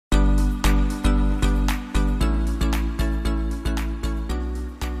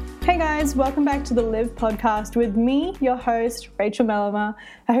Hey guys, welcome back to the Live podcast with me, your host, Rachel Mellimer.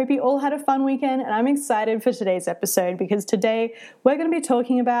 I hope you all had a fun weekend, and I'm excited for today's episode because today we're going to be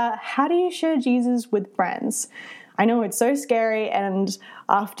talking about how do you share Jesus with friends. I know it's so scary, and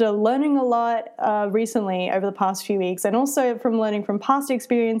after learning a lot recently over the past few weeks, and also from learning from past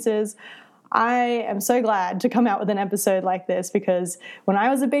experiences, I am so glad to come out with an episode like this because when I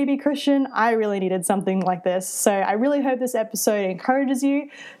was a baby Christian, I really needed something like this. So I really hope this episode encourages you.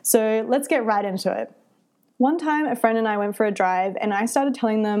 So let's get right into it. One time, a friend and I went for a drive, and I started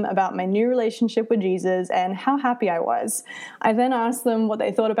telling them about my new relationship with Jesus and how happy I was. I then asked them what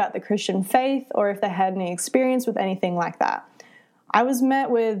they thought about the Christian faith or if they had any experience with anything like that. I was met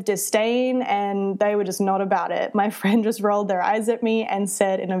with disdain, and they were just not about it. My friend just rolled their eyes at me and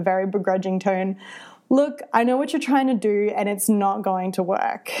said in a very begrudging tone, "Look, I know what you're trying to do, and it's not going to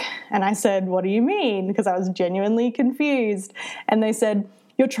work." And I said, "What do you mean?" Because I was genuinely confused. And they said,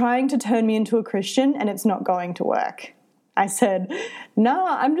 "You're trying to turn me into a Christian, and it's not going to work." I said, "No,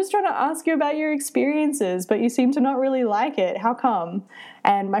 I'm just trying to ask you about your experiences, but you seem to not really like it. How come?"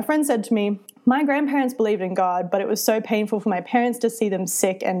 And my friend said to me, "My grandparents believed in God, but it was so painful for my parents to see them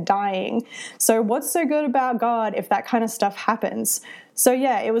sick and dying. So what's so good about God if that kind of stuff happens?" So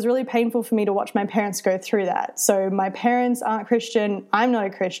yeah, it was really painful for me to watch my parents go through that. So my parents aren't Christian, I'm not a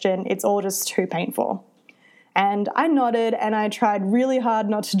Christian, it's all just too painful. And I nodded, and I tried really hard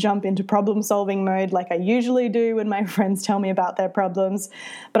not to jump into problem-solving mode like I usually do when my friends tell me about their problems,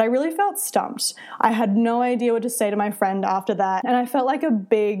 but I really felt stumped. I had no idea what to say to my friend after that, and I felt like a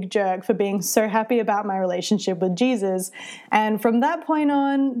big jerk for being so happy about my relationship with Jesus. And from that point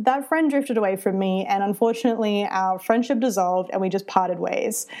on, that friend drifted away from me, and unfortunately, our friendship dissolved, and we just parted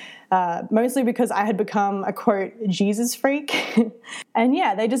ways. Mostly because I had become a, quote, Jesus freak. And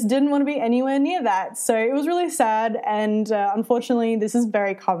yeah, they just didn't want to be anywhere near that. So it was really sad. And unfortunately, this is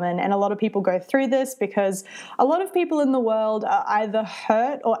very common. And a lot of people go through this because a lot of people in the world are either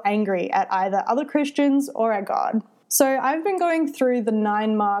hurt or angry at either other Christians or at God. So I've been going through the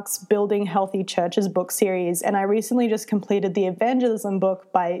 9 Marks Building Healthy Churches book series, and I recently just completed the evangelism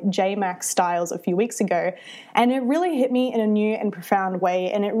book by J. Max Stiles a few weeks ago, and it really hit me in a new and profound way,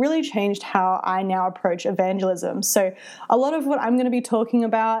 and it really changed how I now approach evangelism. So a lot of what I'm going to be talking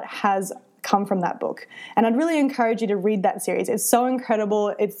about has come from that book, and I'd really encourage you to read that series. It's so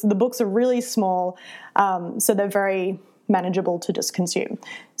incredible. The books are really small, so they're very manageable to just consume.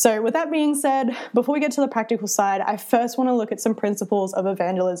 So with that being said, before we get to the practical side, I first want to look at some principles of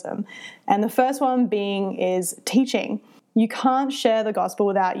evangelism. And the first one being is teaching. You can't share the gospel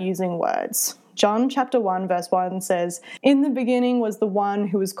without using words. John chapter 1 verse 1 says, "In the beginning was the one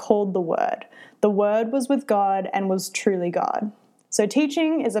who was called the Word. The Word was with God and was truly God." So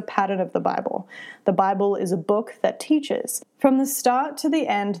teaching is a pattern of the Bible. The Bible is a book that teaches. From the start to the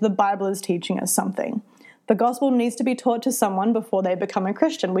end, the Bible is teaching us something. The gospel needs to be taught to someone before they become a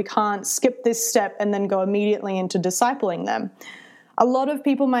Christian. We can't skip this step and then go immediately into discipling them. A lot of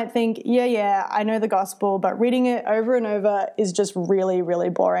people might think, yeah, I know the gospel, but reading it over and over is just really, really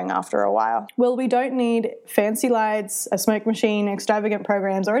boring after a while. Well, we don't need fancy lights, a smoke machine, extravagant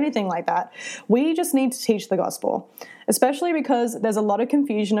programs, or anything like that. We just need to teach the gospel, especially because there's a lot of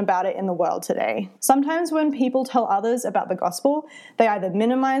confusion about it in the world today. Sometimes when people tell others about the gospel, they either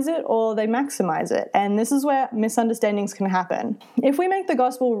minimize it or they maximize it, and this is where misunderstandings can happen. If we make the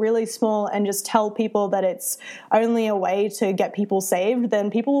gospel really small and just tell people that it's only a way to get people saved, then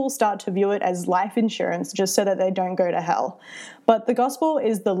people will start to view it as life insurance just so that they don't go to hell. But the gospel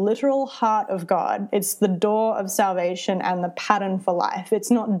is the literal heart of God. It's the door of salvation and the pattern for life.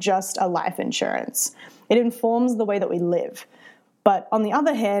 It's not just a life insurance. It informs the way that we live. But on the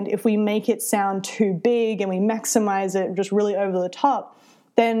other hand, if we make it sound too big and we maximize it just really over the top,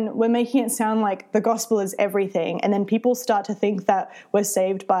 then we're making it sound like the gospel is everything. And then people start to think that we're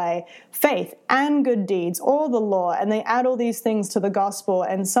saved by faith and good deeds or the law. And they add all these things to the gospel.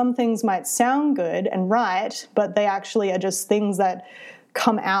 And some things might sound good and right, but they actually are just things that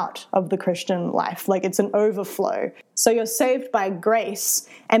come out of the Christian life. Like it's an overflow. So you're saved by grace.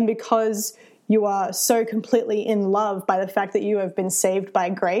 And because you are so completely in love by the fact that you have been saved by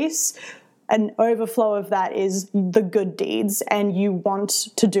grace, an overflow of that is the good deeds, and you want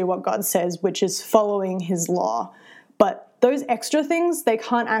to do what God says, which is following his law. But those extra things, they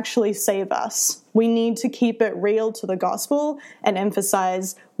can't actually save us. We need to keep it real to the gospel and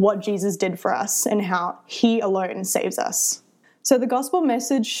emphasize what Jesus did for us and how he alone saves us. So the gospel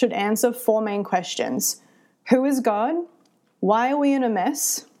message should answer 4 main questions. Who is God? Why are we in a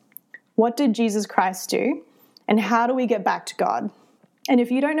mess? What did Jesus Christ do? And how do we get back to God? And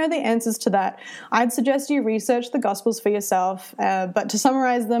if you don't know the answers to that, I'd suggest you research the Gospels for yourself. But to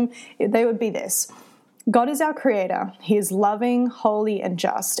summarize them, they would be this. God is our creator. He is loving, holy, and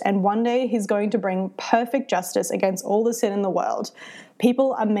just. And one day he's going to bring perfect justice against all the sin in the world.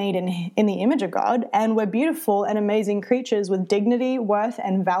 People are made in the image of God, and we're beautiful and amazing creatures with dignity, worth,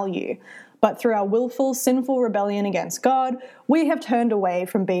 and value. But through our willful, sinful rebellion against God, we have turned away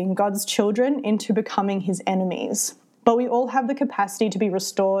from being God's children into becoming his enemies. But we all have the capacity to be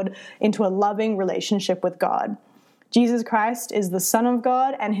restored into a loving relationship with God. Jesus Christ is the Son of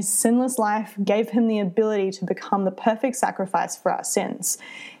God, and his sinless life gave him the ability to become the perfect sacrifice for our sins.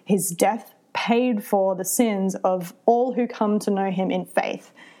 His death paid for the sins of all who come to know him in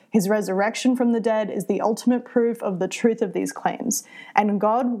faith. His resurrection from the dead is the ultimate proof of the truth of these claims. And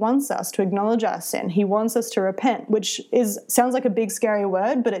God wants us to acknowledge our sin. He wants us to repent, which sounds like a big scary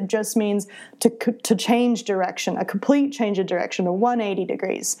word, but it just means to change direction, a complete change of direction, a 180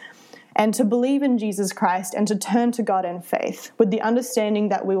 degrees. And to believe in Jesus Christ and to turn to God in faith with the understanding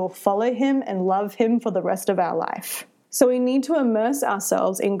that we will follow him and love him for the rest of our life. So we need to immerse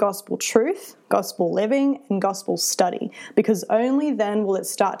ourselves in gospel truth, gospel living, and gospel study, because only then will it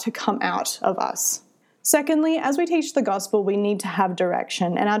start to come out of us. Secondly, as we teach the gospel, we need to have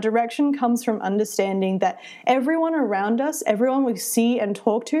direction, and our direction comes from understanding that everyone around us, everyone we see and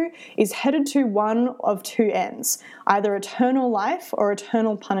talk to, is headed to one of two ends, either eternal life or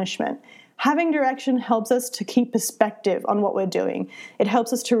eternal punishment. Having direction helps us to keep perspective on what we're doing. It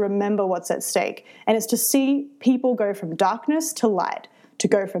helps us to remember what's at stake, and it's to see people go from darkness to light, to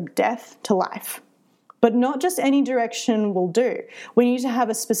go from death to life. But not just any direction will do. We need to have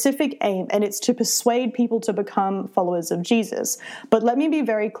a specific aim, and it's to persuade people to become followers of Jesus. But let me be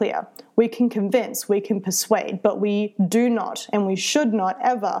very clear. We can convince, we can persuade, but we do not, and we should not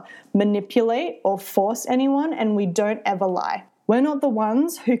ever manipulate or force anyone, and we don't ever lie. We're not the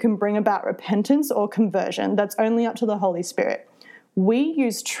ones who can bring about repentance or conversion. That's only up to the Holy Spirit. We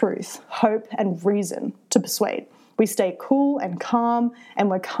use truth, hope, and reason to persuade. We stay cool and calm, and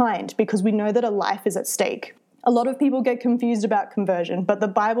we're kind because we know that a life is at stake. A lot of people get confused about conversion, but the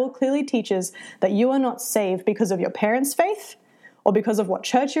Bible clearly teaches that you are not saved because of your parents' faith, or because of what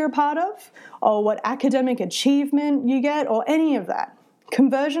church you're a part of, or what academic achievement you get, or any of that.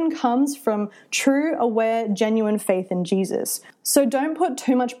 Conversion comes from true, aware, genuine faith in Jesus. So don't put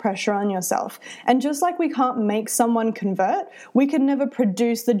too much pressure on yourself. And just like we can't make someone convert, we can never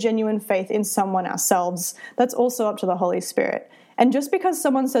produce the genuine faith in someone ourselves. That's also up to the Holy Spirit. And just because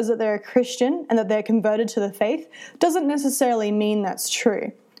someone says that they're a Christian and that they're converted to the faith doesn't necessarily mean that's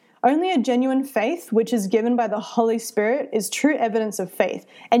true. Only a genuine faith, which is given by the Holy Spirit, is true evidence of faith.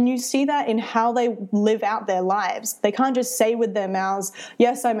 And you see that in how they live out their lives. They can't just say with their mouths,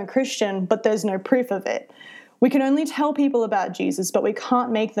 yes, I'm a Christian, but there's no proof of it. We can only tell people about Jesus, but we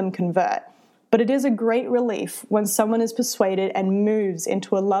can't make them convert. But it is a great relief when someone is persuaded and moves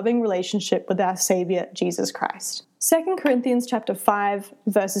into a loving relationship with our Savior, Jesus Christ. 2 Corinthians chapter 5,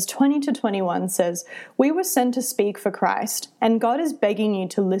 verses 20 to 21 says, "We were sent to speak for Christ, and God is begging you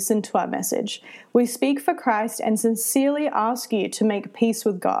to listen to our message. We speak for Christ and sincerely ask you to make peace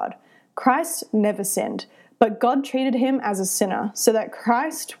with God. Christ never sinned, but God treated him as a sinner so that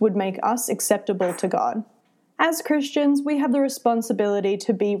Christ would make us acceptable to God." As Christians, we have the responsibility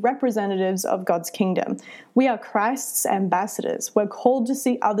to be representatives of God's kingdom. We are Christ's ambassadors. We're called to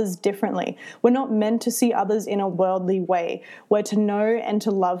see others differently. We're not meant to see others in a worldly way. We're to know and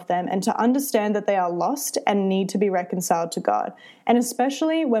to love them and to understand that they are lost and need to be reconciled to God. And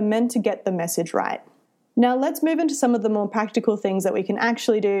especially, we're meant to get the message right. Now, let's move into some of the more practical things that we can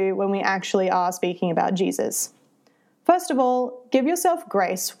actually do when we actually are speaking about Jesus. First of all, give yourself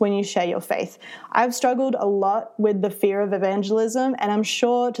grace when you share your faith. I've struggled a lot with the fear of evangelism, and I'm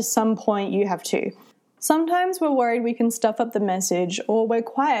sure to some point you have too. Sometimes we're worried we can stuff up the message, or we're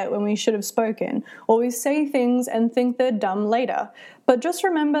quiet when we should have spoken, or we say things and think they're dumb later. But just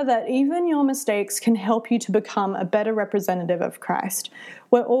remember that even your mistakes can help you to become a better representative of Christ.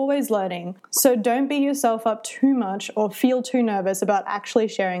 We're always learning, so don't beat yourself up too much or feel too nervous about actually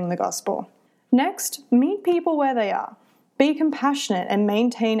sharing the gospel. Next, meet people where they are. Be compassionate and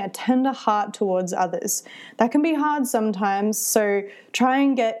maintain a tender heart towards others. That can be hard sometimes, so try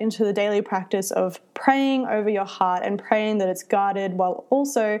and get into the daily practice of praying over your heart and praying that it's guarded while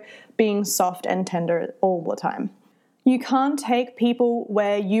also being soft and tender all the time. You can't take people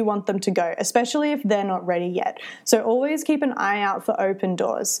where you want them to go, especially if they're not ready yet. So always keep an eye out for open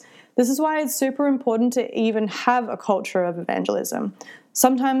doors. This is why it's super important to even have a culture of evangelism.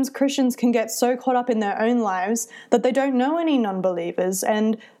 Sometimes Christians can get so caught up in their own lives that they don't know any non-believers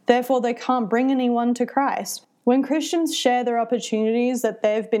and therefore they can't bring anyone to Christ. When Christians share their opportunities that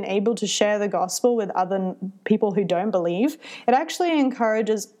they've been able to share the gospel with other people who don't believe, it actually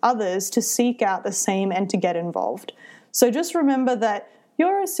encourages others to seek out the same and to get involved. So just remember that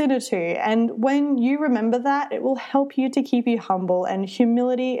you're a sinner too, and when you remember that, it will help you to keep you humble, and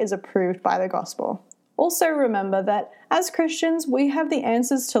humility is approved by the gospel. Also remember that as Christians, we have the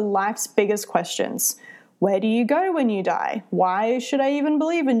answers to life's biggest questions. Where do you go when you die? Why should I even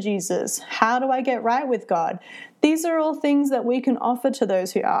believe in Jesus? How do I get right with God? These are all things that we can offer to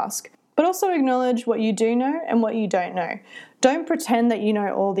those who ask. But also acknowledge what you do know and what you don't know. Don't pretend that you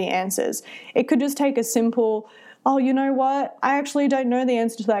know all the answers. It could just take a simple, oh, you know what? I actually don't know the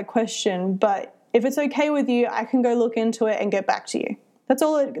answer to that question, but if it's okay with you, I can go look into it and get back to you. That's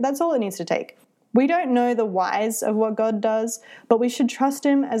all it needs to take. We don't know the whys of what God does, but we should trust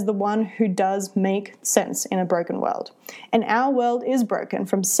Him as the one who does make sense in a broken world. And our world is broken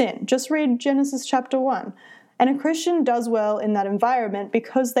from sin. Just read Genesis chapter 1. And a Christian does well in that environment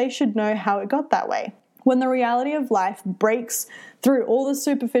because they should know how it got that way. When the reality of life breaks through all the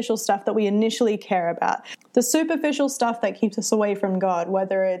superficial stuff that we initially care about, the superficial stuff that keeps us away from God,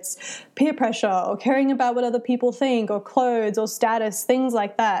 whether it's peer pressure or caring about what other people think or clothes or status, things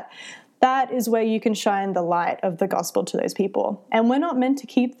like that, that is where you can shine the light of the gospel to those people. And we're not meant to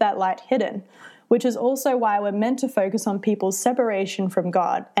keep that light hidden, which is also why we're meant to focus on people's separation from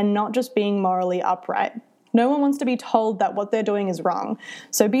God and not just being morally upright. No one wants to be told that what they're doing is wrong,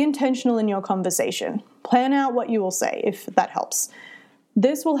 so be intentional in your conversation. Plan out what you will say, if that helps.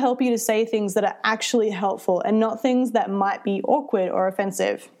 This will help you to say things that are actually helpful and not things that might be awkward or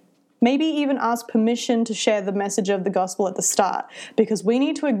offensive. Maybe even ask permission to share the message of the gospel at the start, because we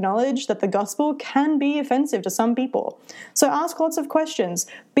need to acknowledge that the gospel can be offensive to some people. So ask lots of questions,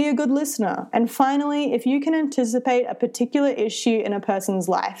 be a good listener, and finally, if you can anticipate a particular issue in a person's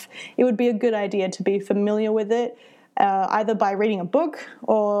life, it would be a good idea to be familiar with it, either by reading a book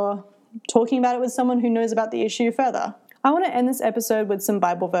or talking about it with someone who knows about the issue further. I want to end this episode with some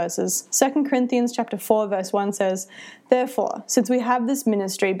Bible verses. 2 Corinthians chapter 4, verse 1 says, "Therefore, since we have this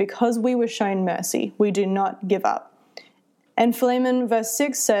ministry, because we were shown mercy, we do not give up." And Philemon verse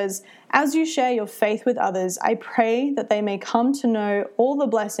 6 says, "As you share your faith with others, I pray that they may come to know all the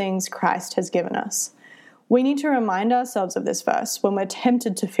blessings Christ has given us." We need to remind ourselves of this verse when we're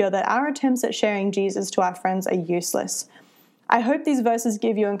tempted to feel that our attempts at sharing Jesus to our friends are useless. I hope these verses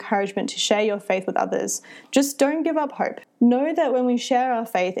give you encouragement to share your faith with others. Just don't give up hope. Know that when we share our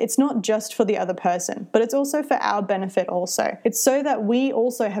faith, it's not just for the other person, but it's also for our benefit also. It's so that we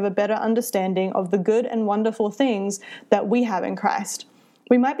also have a better understanding of the good and wonderful things that we have in Christ.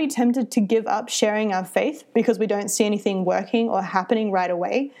 We might be tempted to give up sharing our faith because we don't see anything working or happening right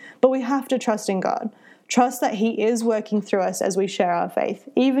away, but we have to trust in God. Trust that He is working through us as we share our faith,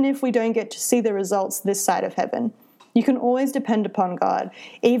 even if we don't get to see the results this side of heaven. You can always depend upon God,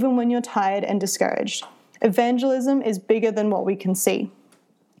 even when you're tired and discouraged. Evangelism is bigger than what we can see.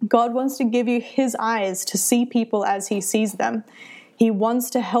 God wants to give you His eyes to see people as He sees them. He wants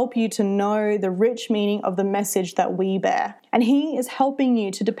to help you to know the rich meaning of the message that we bear. And He is helping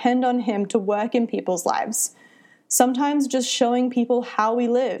you to depend on Him to work in people's lives. Sometimes just showing people how we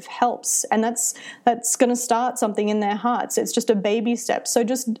live helps, and that's going to start something in their hearts. It's just a baby step, so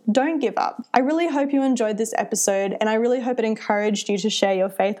just don't give up. I really hope you enjoyed this episode, and I really hope it encouraged you to share your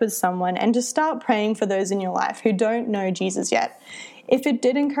faith with someone and to start praying for those in your life who don't know Jesus yet. If it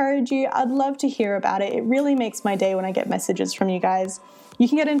did encourage you, I'd love to hear about it. It really makes my day when I get messages from you guys. You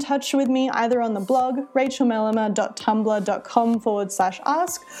can get in touch with me either on the blog,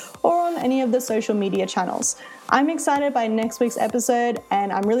 rachelmelema.tumblr.com/ask, or on any of the social media channels. I'm excited by next week's episode,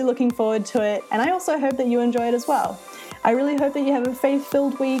 and I'm really looking forward to it, and I also hope that you enjoy it as well. I really hope that you have a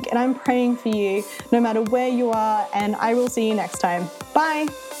faith-filled week, and I'm praying for you no matter where you are, and I will see you next time. Bye!